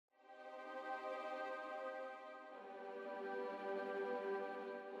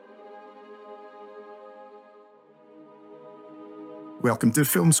Welcome to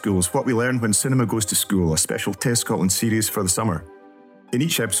Film Schools, What We Learn When Cinema Goes to School, a special Test Scotland series for the summer. In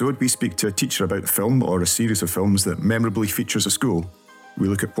each episode, we speak to a teacher about a film or a series of films that memorably features a school. We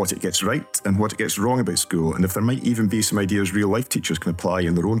look at what it gets right and what it gets wrong about school, and if there might even be some ideas real-life teachers can apply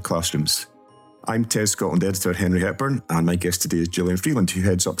in their own classrooms. I'm Test Scotland editor Henry Hepburn, and my guest today is Gillian Freeland, who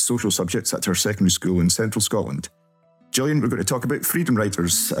heads up social subjects at her secondary school in central Scotland. Gillian, we're going to talk about Freedom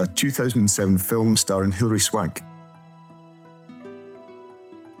Writers, a 2007 film starring Hilary Swank.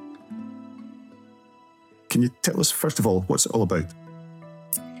 Can you tell us, first of all, what's it all about?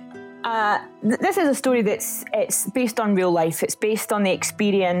 This is a story it's based on real life. It's based on the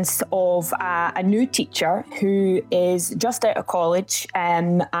experience of a new teacher who is just out of college,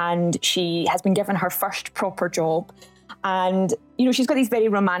 and she has been given her first proper job. And, she's got these very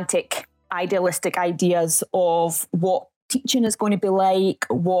romantic, idealistic ideas of what teaching is going to be like,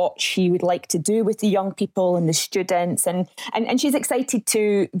 what she would like to do with the young people and the students. And she's excited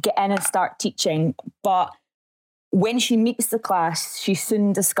to get in and start teaching. But when she meets the class, she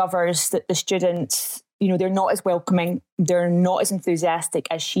soon discovers that the students, they're not as welcoming, they're not as enthusiastic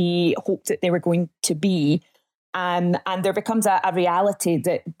as she hoped that they were going to be. And there becomes a reality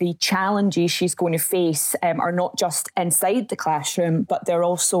that the challenges she's going to face are not just inside the classroom, but they're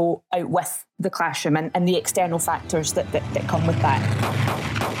also out with the classroom and the external factors that come with that.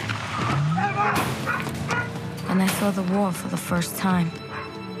 And I saw the war for the first time.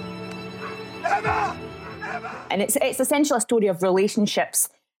 Emma! And it's essentially a story of relationships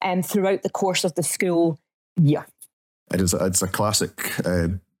throughout the course of the school year. It's a classic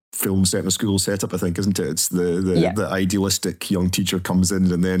film set in a school setup, I think, isn't it? It's the idealistic young teacher comes in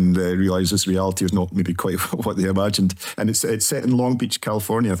and then realises reality is not maybe quite what they imagined. And it's set in Long Beach,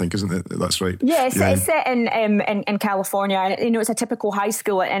 California, I think, isn't it? That's right. Yeah, it's set in California. And, it's a typical high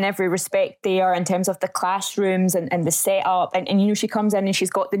school in every respect there in terms of the classrooms and the setup. And she comes in and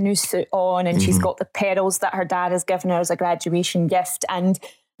she's got the new suit on and she's got the pedals that her dad has given her as a graduation gift. And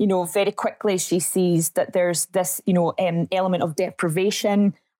very quickly she sees that there's this, element of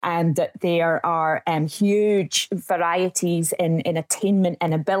deprivation, and that there are huge varieties in attainment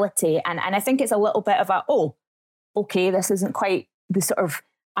and ability. And I think it's a little bit of this isn't quite the sort of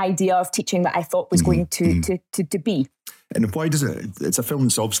idea of teaching that I thought was going to be. And why does it's a film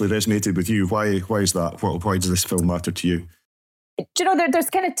that's obviously resonated with you. Why is that? Why does this film matter to you? There's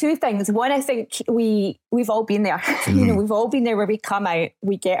kind of two things. One, I think we've all been there. We've all been there where we come out,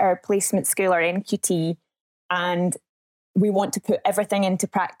 we get our placement school, our NQT, and we want to put everything into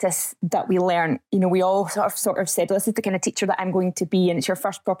practice that we learn. We all sort of said, this is the kind of teacher that I'm going to be, and it's your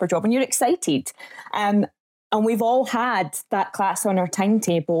first proper job, and you're excited. And we've all had that class on our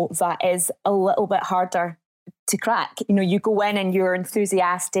timetable that is a little bit harder to crack. You go in and you're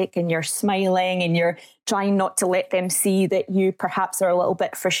enthusiastic and you're smiling and you're trying not to let them see that you perhaps are a little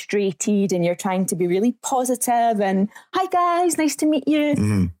bit frustrated, and you're trying to be really positive and, hi guys, nice to meet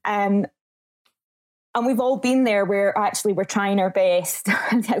you. And we've all been there where actually we're trying our best.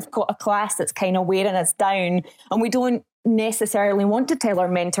 I've got a class that's kind of wearing us down, and we don't necessarily want to tell our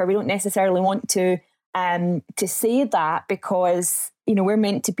mentor. We don't necessarily want to say that, because we're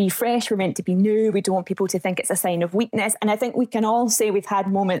meant to be fresh, we're meant to be new. We don't want people to think it's a sign of weakness. And I think we can all say we've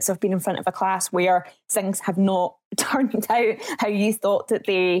had moments of being in front of a class where things have not turned out how you thought that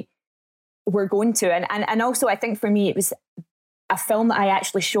they were going to. And also, I think for me, it was a film that I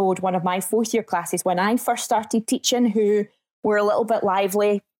actually showed one of my fourth year classes when I first started teaching, who were a little bit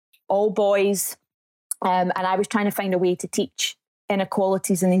lively, all boys. And I was trying to find a way to teach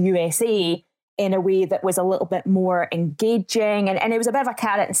inequalities in the USA in a way that was a little bit more engaging. And it was a bit of a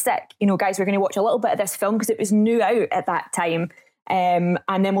carrot and stick. Guys, we're going to watch a little bit of this film because it was new out at that time. And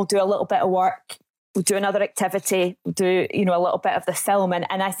then we'll do a little bit of work. We'll do another activity. We'll do, a little bit of the film. And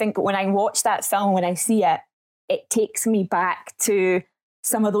I think when I watch that film, when I see it, it takes me back to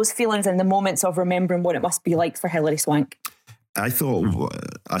some of those feelings and the moments of remembering what it must be like for Hilary Swank. I thought,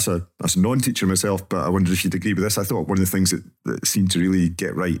 as a non-teacher myself, but I wondered if you'd agree with this, I thought one of the things that seemed to really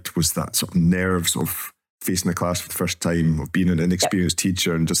get right was that sort of nerves of facing the class for the first time, of being an inexperienced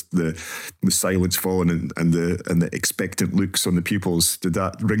teacher, and just the silence falling and the expectant looks on the pupils. Did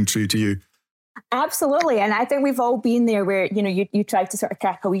that ring true to you? Absolutely. And I think we've all been there where, you try to sort of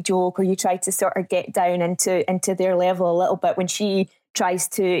crack a wee joke, or you try to sort of get down into their level a little bit when she tries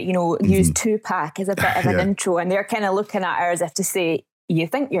to, use Tupac as a bit of an intro, and they're kind of looking at her as if to say, you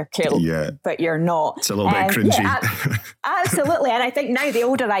think you're cool, but you're not. It's a little bit cringy. Absolutely. And I think now the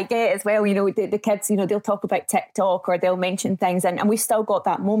older I get as well, the kids, they'll talk about TikTok or they'll mention things. And we've still got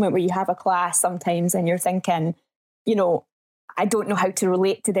that moment where you have a class sometimes and you're thinking, I don't know how to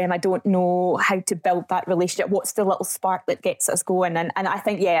relate to them. I don't know how to build that relationship. What's the little spark that gets us going? And I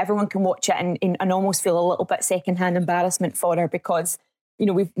think, yeah, everyone can watch it and almost feel a little bit secondhand embarrassment for her because, you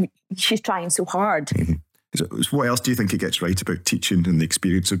know, she's trying so hard. Mm-hmm. So what else do you think it gets right about teaching and the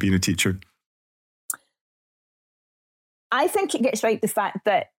experience of being a teacher? I think it gets right the fact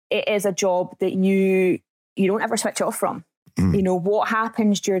that it is a job that you don't ever switch off from. Mm. You know, what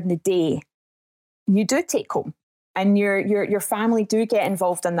happens during the day, you do take home. And your family do get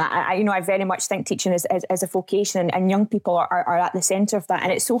involved in that. I very much think teaching is a vocation, and young people are at the centre of that.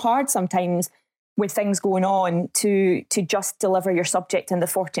 And it's so hard sometimes with things going on to just deliver your subject in the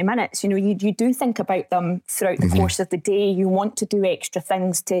 40 minutes. You know, you do think about them throughout the course of the day. You want to do extra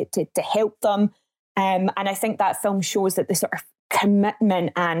things to help them. And I think that film shows that the sort of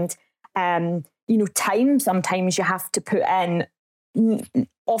commitment and, time sometimes you have to put in,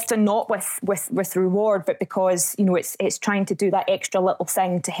 often not with reward, but because, you know, it's trying to do that extra little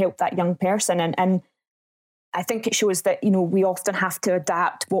thing to help that young person. And I think it shows that, you know, we often have to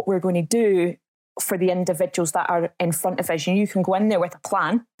adapt what we're going to do for the individuals that are in front of us. You can go in there with a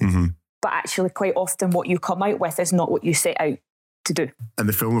plan, but actually quite often what you come out with is not what you set out to do. And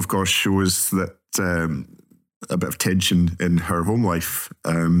the film, of course, shows that a bit of tension in her home life,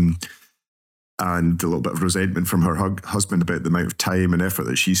 and a little bit of resentment from her husband about the amount of time and effort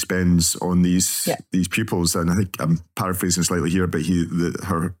that she spends on these pupils. And I think I'm paraphrasing slightly here, but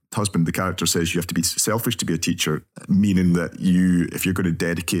her husband, the character, says you have to be selfish to be a teacher, meaning that if you're going to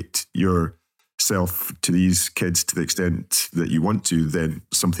dedicate yourself to these kids to the extent that you want to, then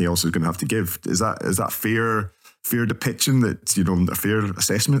something else is going to have to give. Is that fair depiction, that, you know, a fair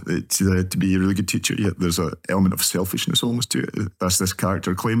assessment that to be a really good teacher, yet there's an element of selfishness almost to it, as this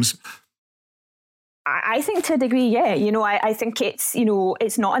character claims? I think to a degree, yeah. You know, I think it's, you know,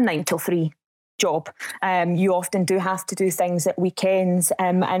 it's not a 9 till 3 job. You often do have to do things at weekends,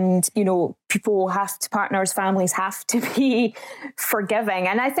 and, you know, partners, families have to be forgiving.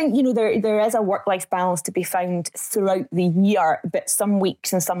 And I think, you know, there is a work-life balance to be found throughout the year, but some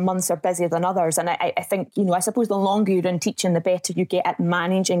weeks and some months are busier than others. And I think, you know, I suppose the longer you're in teaching, the better you get at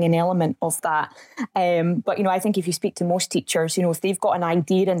managing an element of that. But, you know, I think if you speak to most teachers, you know, if they've got an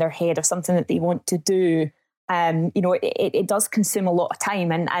idea in their head of something that they want to do, you know, it does consume a lot of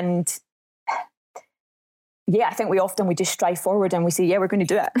time. And yeah, I think we just strive forward and we say, yeah, we're going to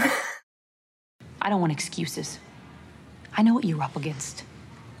do it. I don't want excuses. I know what you're up against.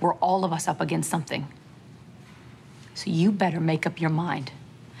 We're all of us up against something. So you better make up your mind.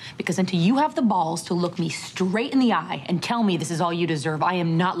 Because until you have the balls to look me straight in the eye and tell me this is all you deserve, I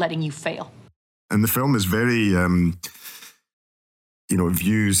am not letting you fail. And the film is very,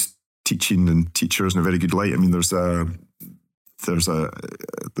 views teaching and teachers in a very good light. I mean, what's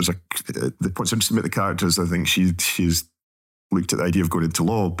interesting about the characters, I think she's looked at the idea of going into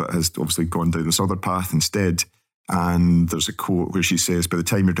law, but has obviously gone down this other path instead. And there's a quote where she says, by the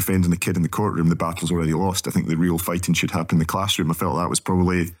time you're defending a kid in the courtroom, the battle's already lost. I think the real fighting should happen in the classroom. I felt that was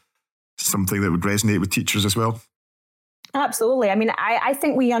probably something that would resonate with teachers as well. Absolutely. I mean, I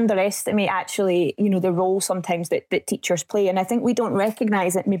think we underestimate actually, you know, the role sometimes that teachers play. And I think we don't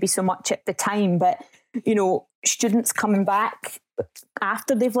recognise it maybe so much at the time, but, you know, students coming back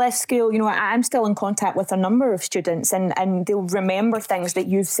after they've left school, you know, I'm still in contact with a number of students and they'll remember things that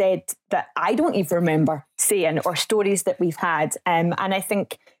you've said that I don't even remember saying, or stories that we've had. And I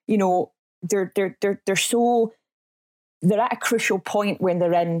think, you know, they're at a crucial point when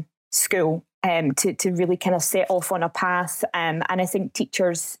they're in school to really kind of set off on a path. And I think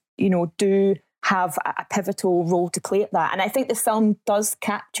teachers, you know, do have a pivotal role to play at that. And I think the film does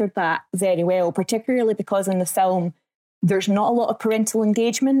capture that very well, particularly because in the film, there's not a lot of parental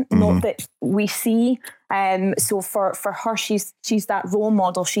engagement, not that we see. So for her, she's that role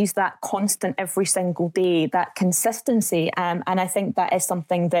model. She's that constant every single day, that consistency. And I think that is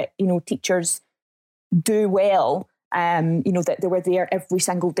something that, you know, teachers do well, you know, that they were there every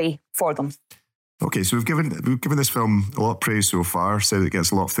single day for them. Okay, so we've given this film a lot of praise so far, said it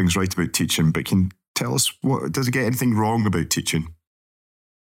gets a lot of things right about teaching, but can you tell us, does it get anything wrong about teaching?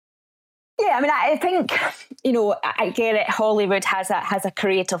 Yeah, I mean, I think, you know, I get it. Hollywood has a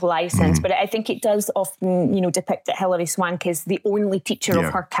creative license, but I think it does often, you know, depict that Hilary Swank is the only teacher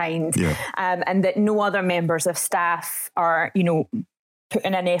of her kind, and that no other members of staff are, you know,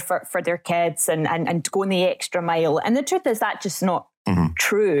 putting in effort for their kids and going the extra mile. And the truth is that's just not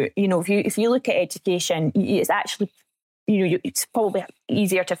true. You know, if you look at education, it's actually, you know, it's probably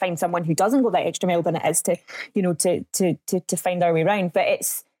easier to find someone who doesn't go that extra mile than it is to, you know, to find our way around. But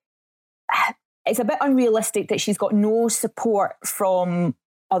it's a bit unrealistic that she's got no support from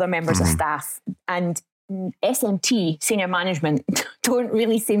other members of staff. And SMT, senior management, don't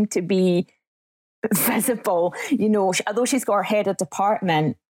really seem to be visible. You know, although she's got her head of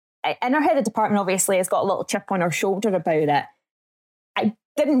department, and her head of department obviously has got a little chip on her shoulder about it. I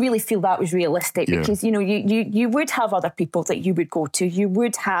didn't really feel that was realistic because, you know, you would have other people that you would go to. You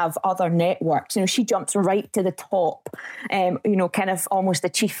would have other networks. You know, she jumps right to the top, you know, kind of almost the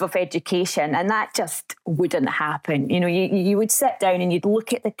chief of education. And that just wouldn't happen. You know, you would sit down and you'd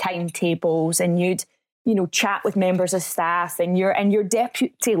look at the timetables and you'd, you know, chat with members of staff and your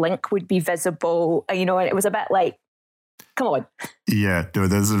deputy link would be visible. You know, and it was a bit like, come on. Yeah, no,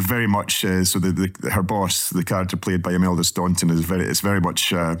 there's a very much so her boss, the character played by Imelda Staunton, it's very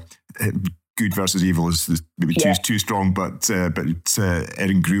much good versus evil is maybe too strong, but Erin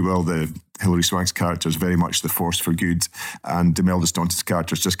Grewell, the Hilary Swank's character, is very much the force for good, and Imelda Staunton's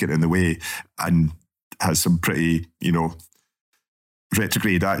character is just getting in the way and has some pretty, you know,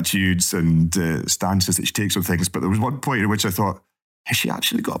 retrograde attitudes and stances that she takes on things. But there was one point in which I thought, has she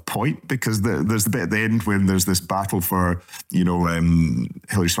actually got a point? Because there's the bit at the end when there's this battle for, you know,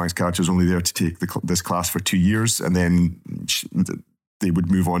 Hilary Swank's character is only there to take this class for 2 years, and then they would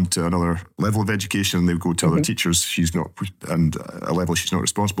move on to another level of education and they would go to other teachers she's not, and a level she's not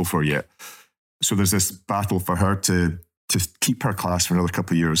responsible for yet. So there's this battle for her to keep her class for another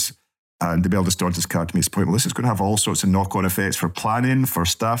couple of years. And Imelda Staunton's character makes the point, well, this is going to have all sorts of knock-on effects for planning, for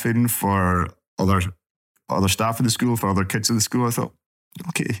staffing, for other staff in the school, for other kids in the school. I thought,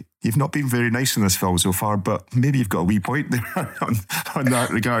 okay, you've not been very nice in this film so far, but maybe you've got a wee point there on that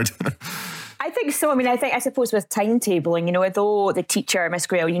regard. I think so. I mean, I suppose with timetabling, you know, although the teacher, Miss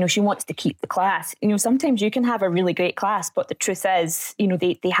Grewell, you know, she wants to keep the class, you know, sometimes you can have a really great class, but the truth is, you know,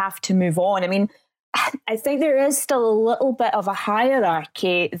 they have to move on. I mean, I think there is still a little bit of a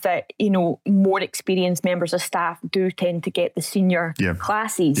hierarchy that, you know, more experienced members of staff do tend to get the senior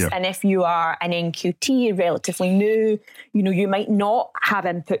classes. Yeah. And if you are an NQT, relatively new, you know, you might not have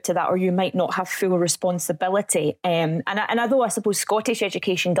input to that, or you might not have full responsibility. And although I suppose Scottish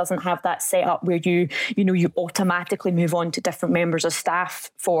education doesn't have that set up where you automatically move on to different members of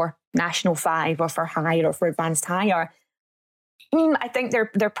staff for National 5 or for higher or for advanced higher, I think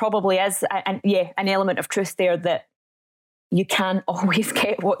there probably is, an element of truth there that you can't always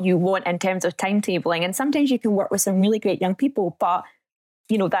get what you want in terms of timetabling. And sometimes you can work with some really great young people, but,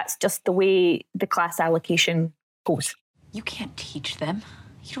 you know, that's just the way the class allocation goes. You can't teach them.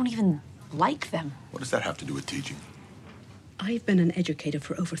 You don't even like them. What does that have to do with teaching? I've been an educator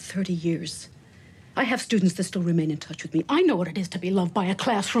for over 30 years. I have students that still remain in touch with me. I know what it is to be loved by a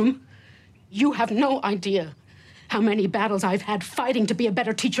classroom. You have no idea how many battles I've had fighting to be a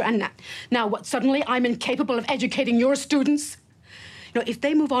better teacher, and now what, suddenly I'm incapable of educating your students? You know, if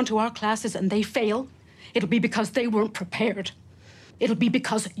they move on to our classes and they fail, it'll be because they weren't prepared. It'll be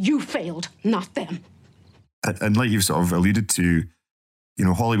because you failed, not them. And like you've sort of alluded to, you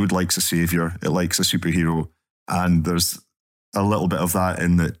know, Hollywood likes a savior, it likes a superhero, and there's a little bit of that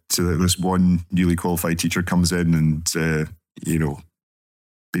in that this one newly qualified teacher comes in and, you know,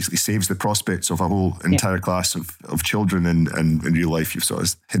 basically saves the prospects of a whole entire class of children. And in real life, you've sort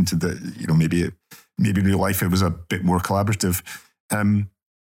of hinted that, you know, maybe in real life it was a bit more collaborative.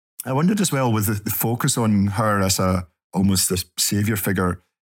 I wondered as well, with the focus on her as almost this saviour figure,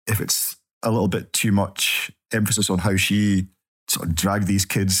 if it's a little bit too much emphasis on how she sort of dragged these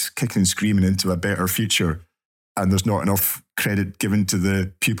kids kicking and screaming into a better future, and there's not enough credit given to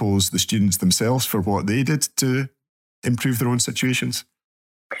the pupils, the students themselves, for what they did to improve their own situations.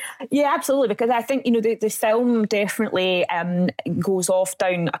 Yeah, absolutely. Because I think, you know, the film definitely goes off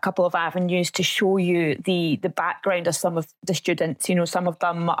down a couple of avenues to show you the background of some of the students. You know, some of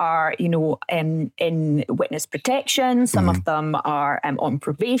them are, you know, in witness protection. Some of them are on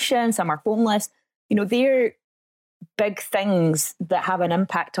probation. Some are homeless. You know, they're big things that have an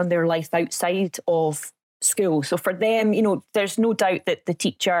impact on their life outside of school. So for them, you know, there's no doubt that the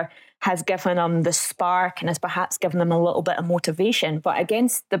teacher has given them the spark and has perhaps given them a little bit of motivation. But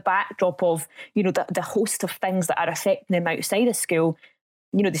against the backdrop of, you know, the host of things that are affecting them outside of school,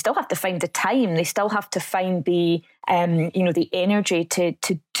 you know, they still have to find the time. They still have to find the, you know, the energy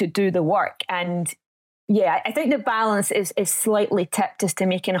to do the work. And yeah, I think the balance is slightly tipped as to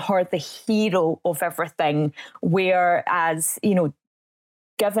making her the hero of everything, whereas, you know,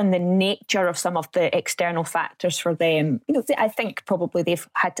 given the nature of some of the external factors for them, you know, I think probably they've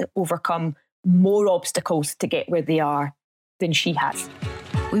had to overcome more obstacles to get where they are than she has.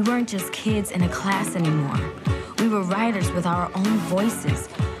 We weren't just kids in a class anymore. We were writers with our own voices,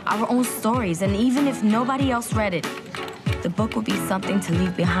 our own stories, and even if nobody else read it, the book would be something to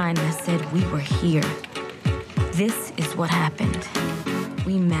leave behind that said we were here. This is what happened.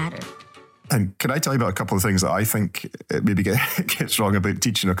 We mattered. And can I tell you about a couple of things that I think it maybe gets wrong about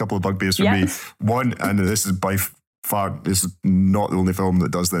teaching? A couple of bugbears for me. One, and this is by far, this is not the only film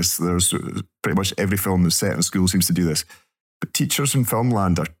that does this. There's pretty much every film that's set in school seems to do this. But teachers in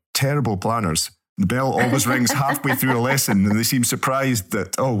filmland are terrible planners. The bell always rings halfway through a lesson and they seem surprised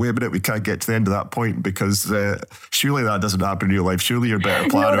that, oh, wait a minute, we can't get to the end of that point because surely that doesn't happen in real life. Surely you're better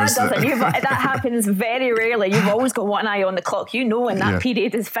planners. No, that doesn't. That happens very rarely. You've always got one eye on the clock. You know when that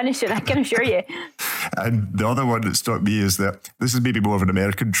period is finishing, I can assure you. And the other one that struck me is that this is maybe more of an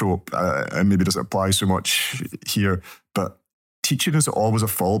American trope and maybe doesn't apply so much here, but teaching is always a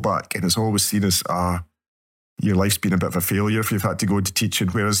fallback and it's always seen as, your life's been a bit of a failure if you've had to go into teaching.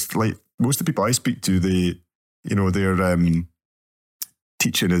 Whereas, like, most of the people I speak to, their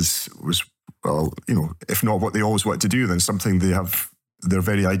teaching was, well, if not what they always want to do, then something they're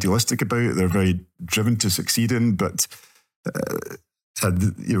very idealistic about, they're very driven to succeed in. But,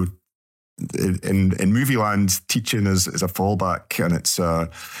 in movie land, teaching is a fallback and it's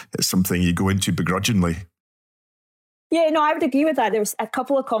something you go into begrudgingly. Yeah, no, I would agree with that. There was a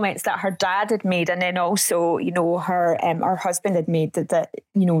couple of comments that her dad had made, and then also, her husband had made that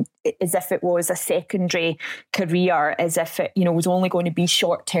as if it was a secondary career, as if it, was only going to be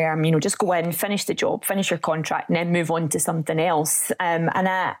short term. Just go in, finish the job, finish your contract, and then move on to something else. And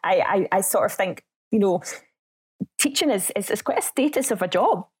I sort of think, teaching is quite a status of a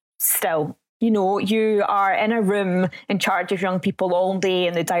job still. You are in a room in charge of young people all day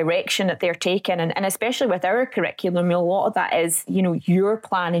in the direction that they're taking. And especially with our curriculum, a lot of that is, your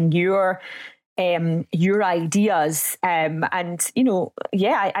planning, your ideas. I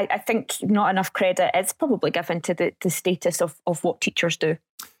think not enough credit is probably given to the status of what teachers do.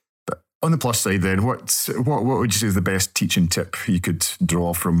 But on the plus side then, what would you say is the best teaching tip you could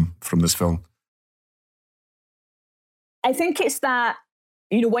draw from this film? I think it's that,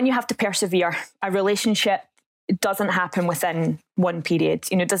 when you have to persevere, a relationship doesn't happen within one period.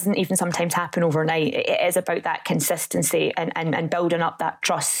 It doesn't even sometimes happen overnight. It is about that consistency and building up that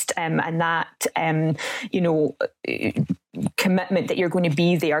trust and that, commitment that you're going to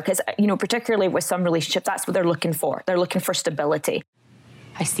be there. Because, particularly with some relationships, that's what they're looking for. They're looking for stability.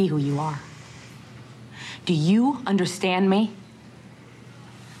 I see who you are. Do you understand me?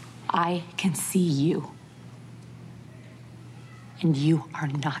 I can see you. And you are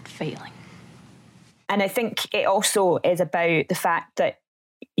not failing. And I think it also is about the fact that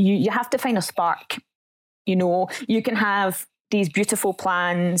you have to find a spark. You can have these beautiful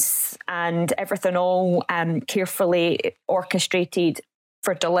plans and everything all carefully orchestrated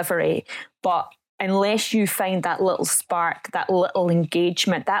for delivery, but unless you find that little spark, that little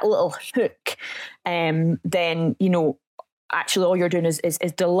engagement, that little hook, then, actually all you're doing is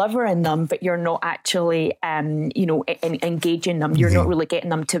delivering them, but you're not actually, engaging them. You're not really getting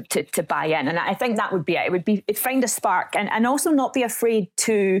them to buy in. And I think that would be it. It would be find a spark and also not be afraid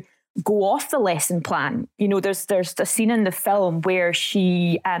to go off the lesson plan. There's a scene in the film where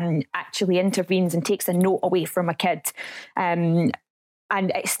she actually intervenes and takes a note away from a kid. And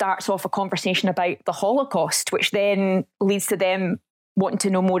it starts off a conversation about the Holocaust, which then leads to them wanting to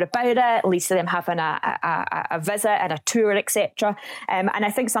know more about it, leads to them having a visit and a tour, etc. And I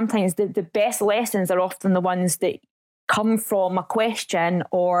think sometimes the best lessons are often the ones that come from a question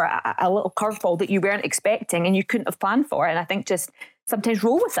or a little curveball that you weren't expecting and you couldn't have planned for. And I think just sometimes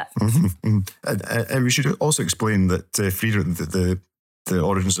roll with it. Mm-hmm. And we should also explain that Freedom, the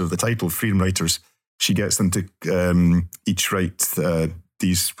origins of the title, Freedom Writers, she gets them to each write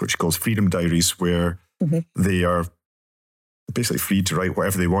these, what she calls freedom diaries, where they are basically free to write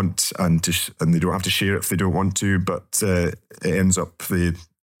whatever they want and they don't have to share it if they don't want to, but it ends up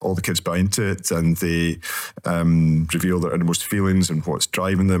all the kids buy into it and they reveal their innermost feelings and what's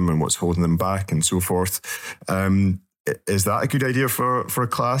driving them and what's holding them back and so forth. Is that a good idea for a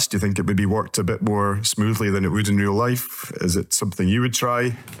class? Do you think it maybe worked a bit more smoothly than it would in real life? Is it something you would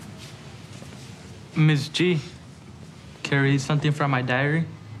try? Ms. G, can I read something from my diary?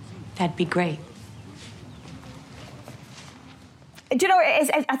 That'd be great. Do you know,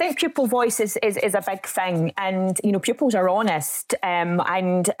 I think pupil voice is a big thing, and pupils are honest, and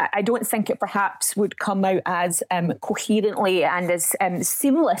I don't think it perhaps would come out as coherently and as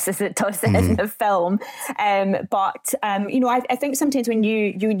seamless as it does in the film. But I think sometimes when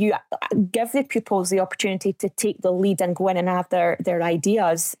you give the pupils the opportunity to take the lead and go in and have their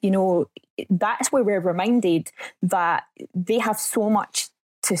ideas, that's where we're reminded that they have so much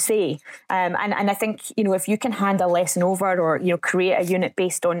to say. And I think, if you can hand a lesson over or, create a unit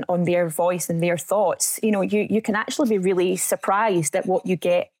based on their voice and their thoughts, you can actually be really surprised at what you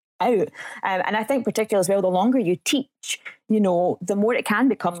get out. And I think particularly as well, the longer you teach, the more it can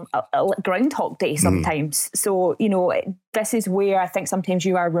become a Groundhog Day sometimes. So, this is where I think sometimes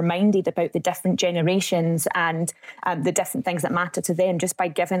you are reminded about the different generations and the different things that matter to them just by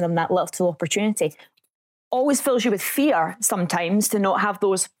giving them that little opportunity. Always fills you with fear sometimes to not have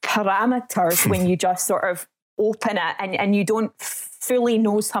those parameters when you just sort of open it and you don't fully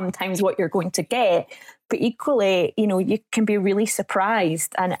know sometimes what you're going to get. But equally, you can be really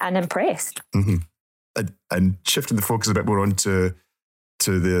surprised and impressed. Mm-hmm. And shifting the focus a bit more onto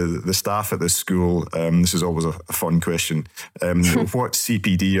the staff at this school, this is always a fun question. What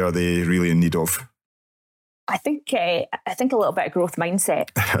CPD are they really in need of? I think a little bit of growth mindset.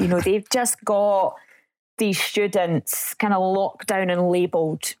 They've just got these students kind of locked down and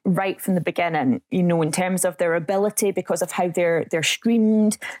labelled right from the beginning, in terms of their ability because of how they're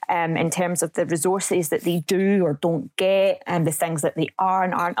streamed, in terms of the resources that they do or don't get, and the things that they are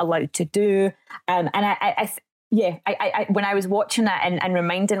and aren't allowed to do. And I when I was watching it and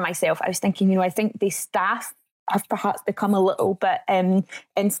reminding myself, I was thinking, I think the staff have perhaps become a little bit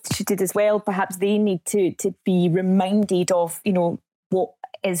instituted as well. Perhaps they need to be reminded of, what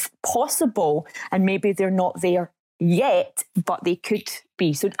is possible, and maybe they're not there yet, but they could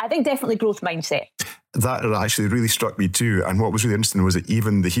be. So I think definitely growth mindset. That actually really struck me too. And what was really interesting was that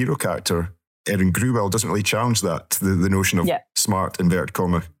even the hero character, Erin Gruwell, doesn't really challenge that, the notion of smart, inverted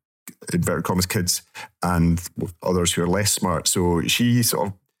commas kids and others who are less smart. So she sort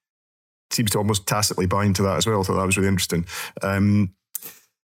of seems to almost tacitly bind to that as well. I thought that was really interesting.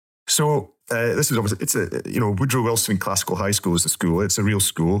 This is obviously, Woodrow Wilson Classical High School is the school. It's a real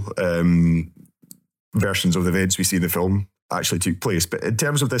school. Versions of the events we see in the film actually took place. But in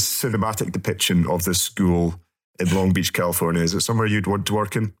terms of this cinematic depiction of this school in Long Beach, California, is it somewhere you'd want to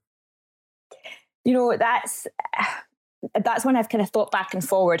work in? That's when I've kind of thought back and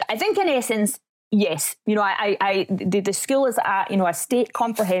forward. I think in essence, yes. The school is a state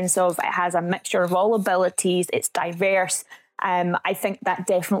comprehensive. It has a mixture of all abilities. It's diverse. I think that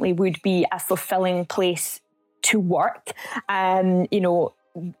definitely would be a fulfilling place to work.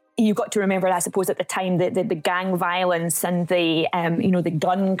 You've got to remember, I suppose, at the time, the gang violence and the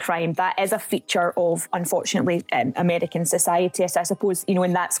gun crime, that is a feature of, unfortunately, American society. So I suppose,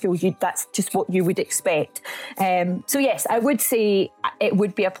 in that school, that's just what you would expect. So yes, I would say it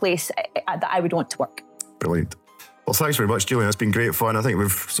would be a place that I would want to work. Brilliant. Well, thanks very much, Gillian. It's been great fun. I think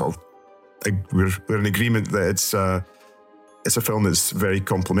we're in agreement that it's a film that's very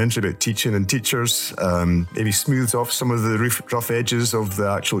complimentary about teaching and teachers, maybe smooths off some of the rough edges of the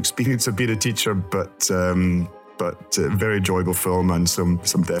actual experience of being a teacher, but a very enjoyable film and some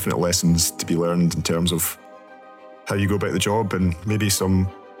definite lessons to be learned in terms of how you go about the job and maybe some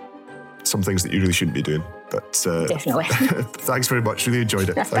things that you really shouldn't be doing. But definitely. Thanks very much. Really enjoyed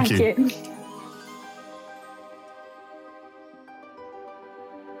it. Thank you.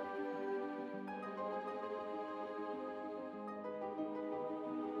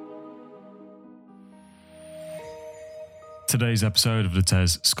 Today's episode of the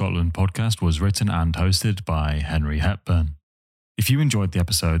TES Scotland podcast was written and hosted by Henry Hepburn. If you enjoyed the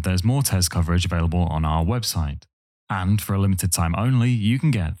episode, there's more TES coverage available on our website. And for a limited time only, you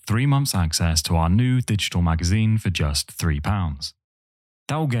can get 3 months access to our new digital magazine for just £3.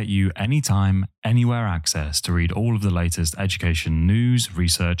 That will get you anytime, anywhere access to read all of the latest education news,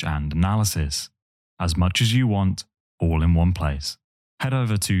 research and analysis. As much as you want, all in one place. Head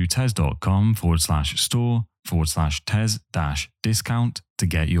over to tes.com/store/TES-discount to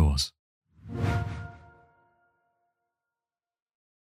get yours.